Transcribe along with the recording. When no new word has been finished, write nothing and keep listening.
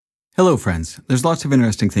Hello, friends. There's lots of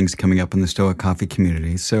interesting things coming up in the Stoic Coffee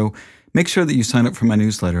community, so make sure that you sign up for my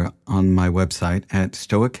newsletter on my website at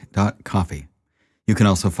stoic.coffee. You can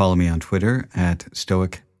also follow me on Twitter at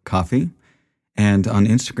stoiccoffee and on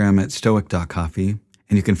Instagram at stoic.coffee,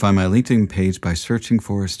 and you can find my LinkedIn page by searching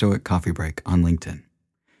for Stoic Coffee Break on LinkedIn.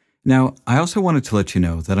 Now, I also wanted to let you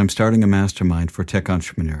know that I'm starting a mastermind for tech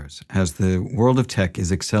entrepreneurs as the world of tech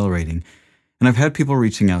is accelerating, and I've had people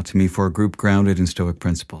reaching out to me for a group grounded in Stoic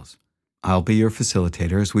principles. I'll be your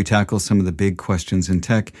facilitator as we tackle some of the big questions in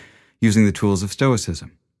tech using the tools of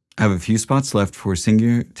Stoicism. I have a few spots left for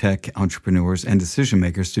senior tech entrepreneurs and decision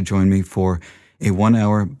makers to join me for a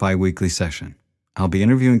 1-hour bi-weekly session. I'll be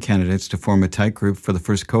interviewing candidates to form a tight group for the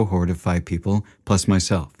first cohort of 5 people, plus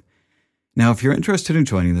myself. Now, if you're interested in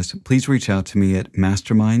joining this, please reach out to me at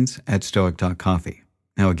masterminds@stoic.coffee.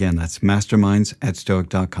 Now, again, that's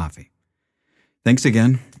masterminds@stoic.coffee. Thanks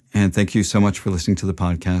again, and thank you so much for listening to the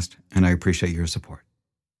podcast, and I appreciate your support.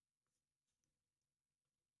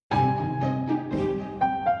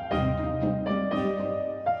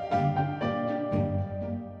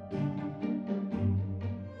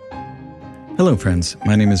 Hello, friends.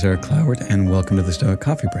 My name is Eric Cloward, and welcome to the Stoic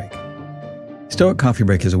Coffee Break. Stoic Coffee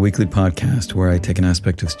Break is a weekly podcast where I take an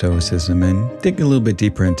aspect of Stoicism and dig a little bit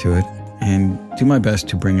deeper into it and do my best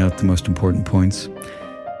to bring out the most important points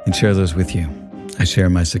and share those with you. I share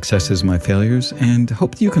my successes, my failures, and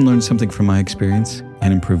hope that you can learn something from my experience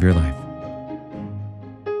and improve your life.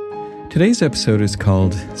 Today's episode is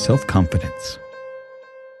called Self-Confidence.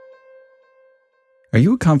 Are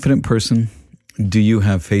you a confident person? Do you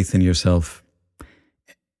have faith in yourself?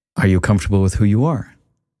 Are you comfortable with who you are?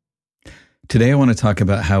 Today I want to talk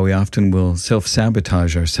about how we often will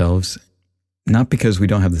self-sabotage ourselves, not because we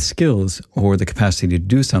don't have the skills or the capacity to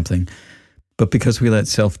do something, but because we let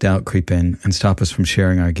self-doubt creep in and stop us from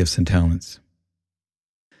sharing our gifts and talents.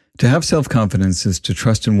 To have self-confidence is to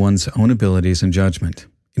trust in one's own abilities and judgment.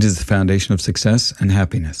 It is the foundation of success and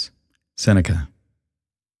happiness. Seneca.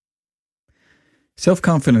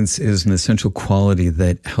 Self-confidence is an essential quality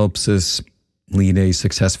that helps us lead a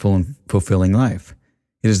successful and fulfilling life.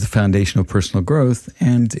 It is the foundation of personal growth,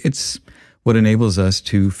 and it's what enables us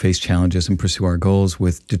to face challenges and pursue our goals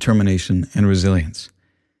with determination and resilience.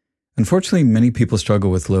 Unfortunately, many people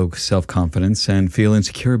struggle with low self-confidence and feel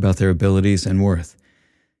insecure about their abilities and worth,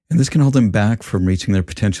 and this can hold them back from reaching their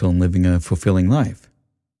potential and living a fulfilling life.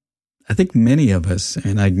 I think many of us,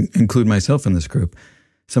 and I include myself in this group,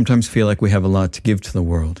 sometimes feel like we have a lot to give to the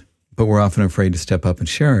world, but we're often afraid to step up and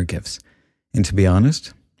share our gifts. And to be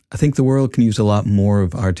honest, I think the world can use a lot more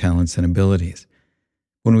of our talents and abilities.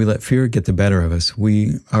 When we let fear get the better of us,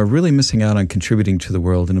 we are really missing out on contributing to the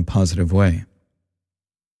world in a positive way.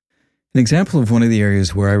 An example of one of the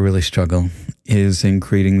areas where I really struggle is in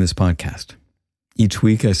creating this podcast. Each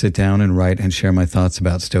week I sit down and write and share my thoughts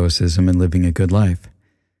about Stoicism and living a good life.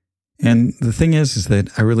 And the thing is that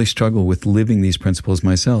I really struggle with living these principles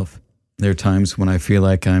myself. There are times when I feel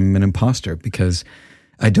like I'm an imposter because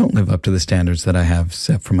I don't live up to the standards that I have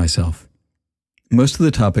set for myself. Most of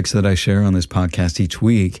the topics that I share on this podcast each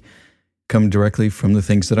week come directly from the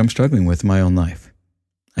things that I'm struggling with in my own life.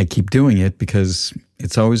 I keep doing it because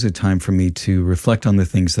it's always a time for me to reflect on the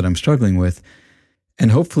things that I'm struggling with and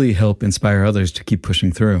hopefully help inspire others to keep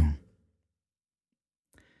pushing through.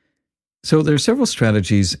 So there are several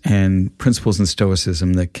strategies and principles in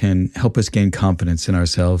Stoicism that can help us gain confidence in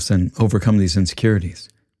ourselves and overcome these insecurities.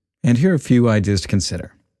 And here are a few ideas to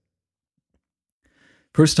consider.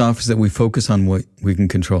 First off is that we focus on what we can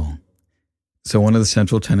control. So one of the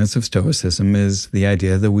central tenets of Stoicism is the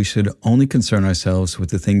idea that we should only concern ourselves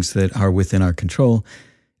with the things that are within our control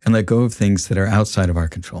and let go of things that are outside of our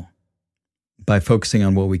control. By focusing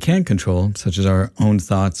on what we can control, such as our own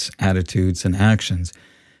thoughts, attitudes, and actions,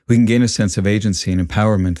 we can gain a sense of agency and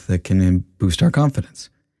empowerment that can boost our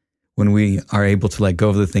confidence. When we are able to let go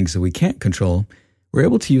of the things that we can't control, we're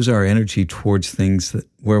able to use our energy towards things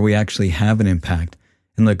where we actually have an impact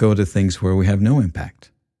and let go of the things where we have no impact.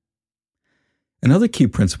 Another key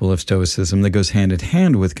principle of Stoicism that goes hand in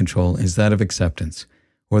hand with control is that of acceptance,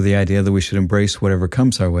 or the idea that we should embrace whatever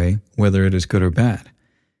comes our way, whether it is good or bad.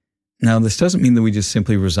 Now, this doesn't mean that we just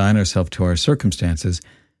simply resign ourselves to our circumstances,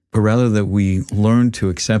 but rather that we learn to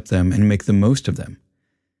accept them and make the most of them.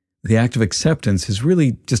 The act of acceptance is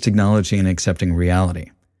really just acknowledging and accepting reality.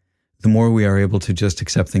 The more we are able to just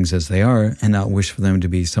accept things as they are and not wish for them to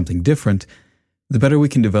be something different, the better we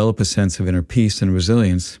can develop a sense of inner peace and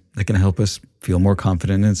resilience that can help us feel more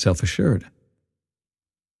confident and self-assured.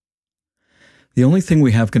 The only thing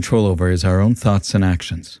we have control over is our own thoughts and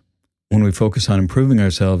actions. When we focus on improving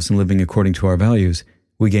ourselves and living according to our values,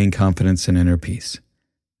 we gain confidence and inner peace.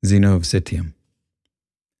 Zeno of Citium.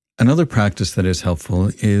 Another practice that is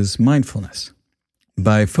helpful is mindfulness.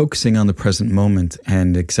 By focusing on the present moment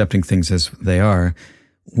and accepting things as they are,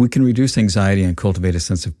 we can reduce anxiety and cultivate a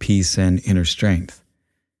sense of peace and inner strength.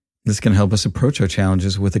 This can help us approach our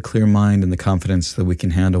challenges with a clear mind and the confidence that we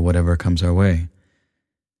can handle whatever comes our way.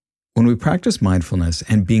 When we practice mindfulness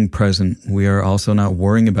and being present, we are also not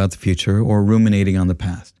worrying about the future or ruminating on the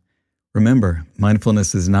past. Remember,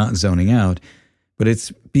 mindfulness is not zoning out, but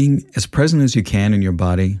it's being as present as you can in your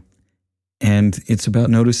body, and it's about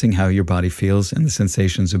noticing how your body feels and the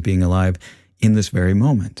sensations of being alive in this very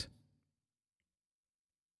moment.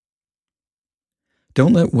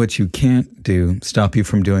 Don't let what you can't do stop you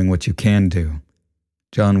from doing what you can do.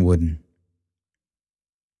 John Wooden.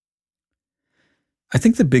 I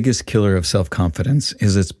think the biggest killer of self-confidence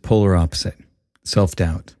is its polar opposite,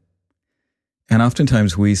 self-doubt. And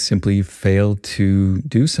oftentimes we simply fail to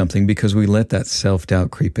do something because we let that self-doubt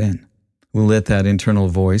creep in. We let that internal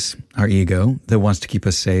voice, our ego, that wants to keep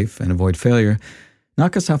us safe and avoid failure,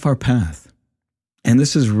 knock us off our path. And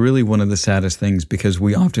this is really one of the saddest things because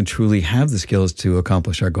we often truly have the skills to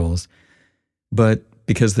accomplish our goals. But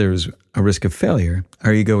because there's a risk of failure,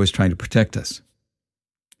 our ego is trying to protect us.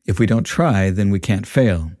 If we don't try, then we can't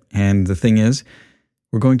fail. And the thing is,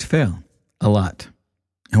 we're going to fail a lot.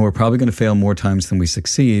 And we're probably going to fail more times than we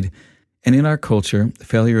succeed. And in our culture,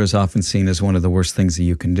 failure is often seen as one of the worst things that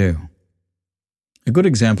you can do. A good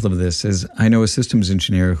example of this is I know a systems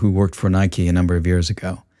engineer who worked for Nike a number of years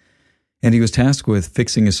ago. And he was tasked with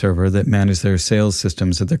fixing a server that managed their sales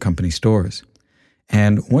systems at their company stores.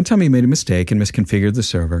 And one time he made a mistake and misconfigured the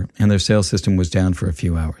server, and their sales system was down for a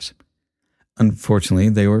few hours. Unfortunately,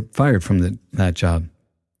 they were fired from that job.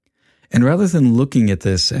 And rather than looking at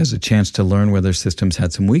this as a chance to learn where their systems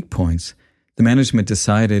had some weak points, the management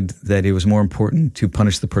decided that it was more important to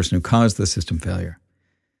punish the person who caused the system failure.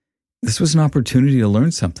 This was an opportunity to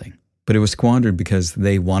learn something, but it was squandered because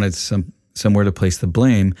they wanted somewhere to place the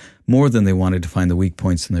blame more than they wanted to find the weak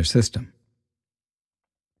points in their system.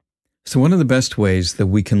 So one of the best ways that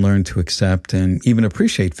we can learn to accept and even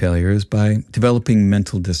appreciate failure is by developing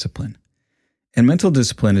mental discipline. And mental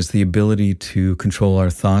discipline is the ability to control our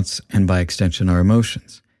thoughts and by extension our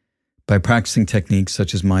emotions. By practicing techniques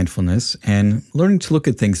such as mindfulness and learning to look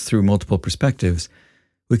at things through multiple perspectives,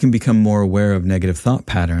 we can become more aware of negative thought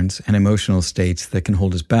patterns and emotional states that can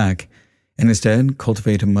hold us back and instead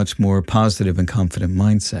cultivate a much more positive and confident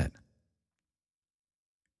mindset.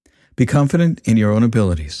 Be confident in your own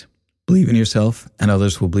abilities. Believe in yourself and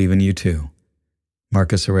others will believe in you too.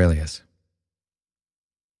 Marcus Aurelius.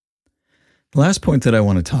 The last point that I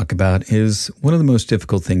want to talk about is one of the most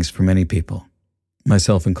difficult things for many people,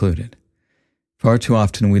 myself included. Far too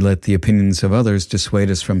often we let the opinions of others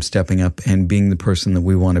dissuade us from stepping up and being the person that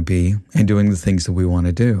we want to be and doing the things that we want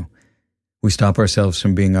to do. We stop ourselves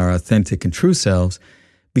from being our authentic and true selves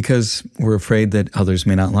because we're afraid that others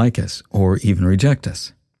may not like us or even reject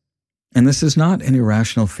us. And this is not an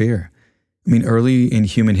irrational fear. Early in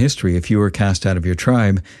human history, if you were cast out of your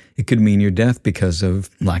tribe, it could mean your death because of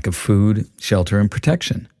lack of food, shelter, and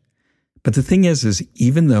protection. But the thing is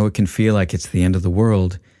even though it can feel like it's the end of the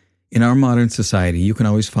world, in our modern society, you can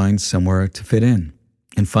always find somewhere to fit in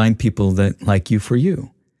and find people that like you for you.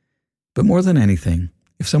 But more than anything,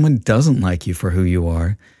 if someone doesn't like you for who you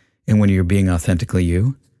are, and when you're being authentically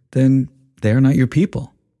you, then they are not your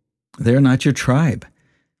people. They are not your tribe.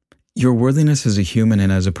 Your worthiness as a human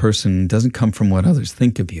and as a person doesn't come from what others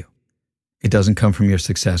think of you. It doesn't come from your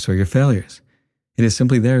success or your failures. It is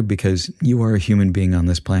simply there because you are a human being on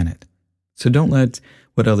this planet. So don't let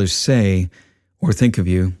what others say or think of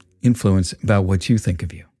you influence about what you think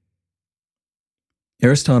of you.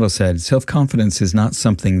 Aristotle said, self-confidence is not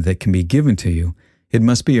something that can be given to you. It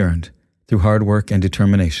must be earned through hard work and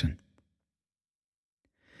determination.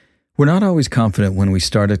 We're not always confident when we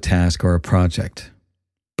start a task or a project.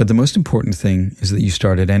 But the most important thing is that you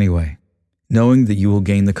start it anyway, knowing that you will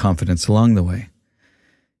gain the confidence along the way.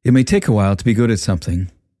 It may take a while to be good at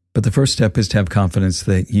something, but the first step is to have confidence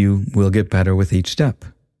that you will get better with each step.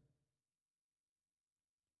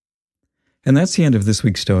 And that's the end of this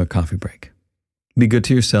week's Stoic Coffee Break. Be good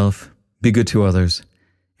to yourself, be good to others,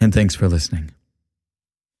 and thanks for listening.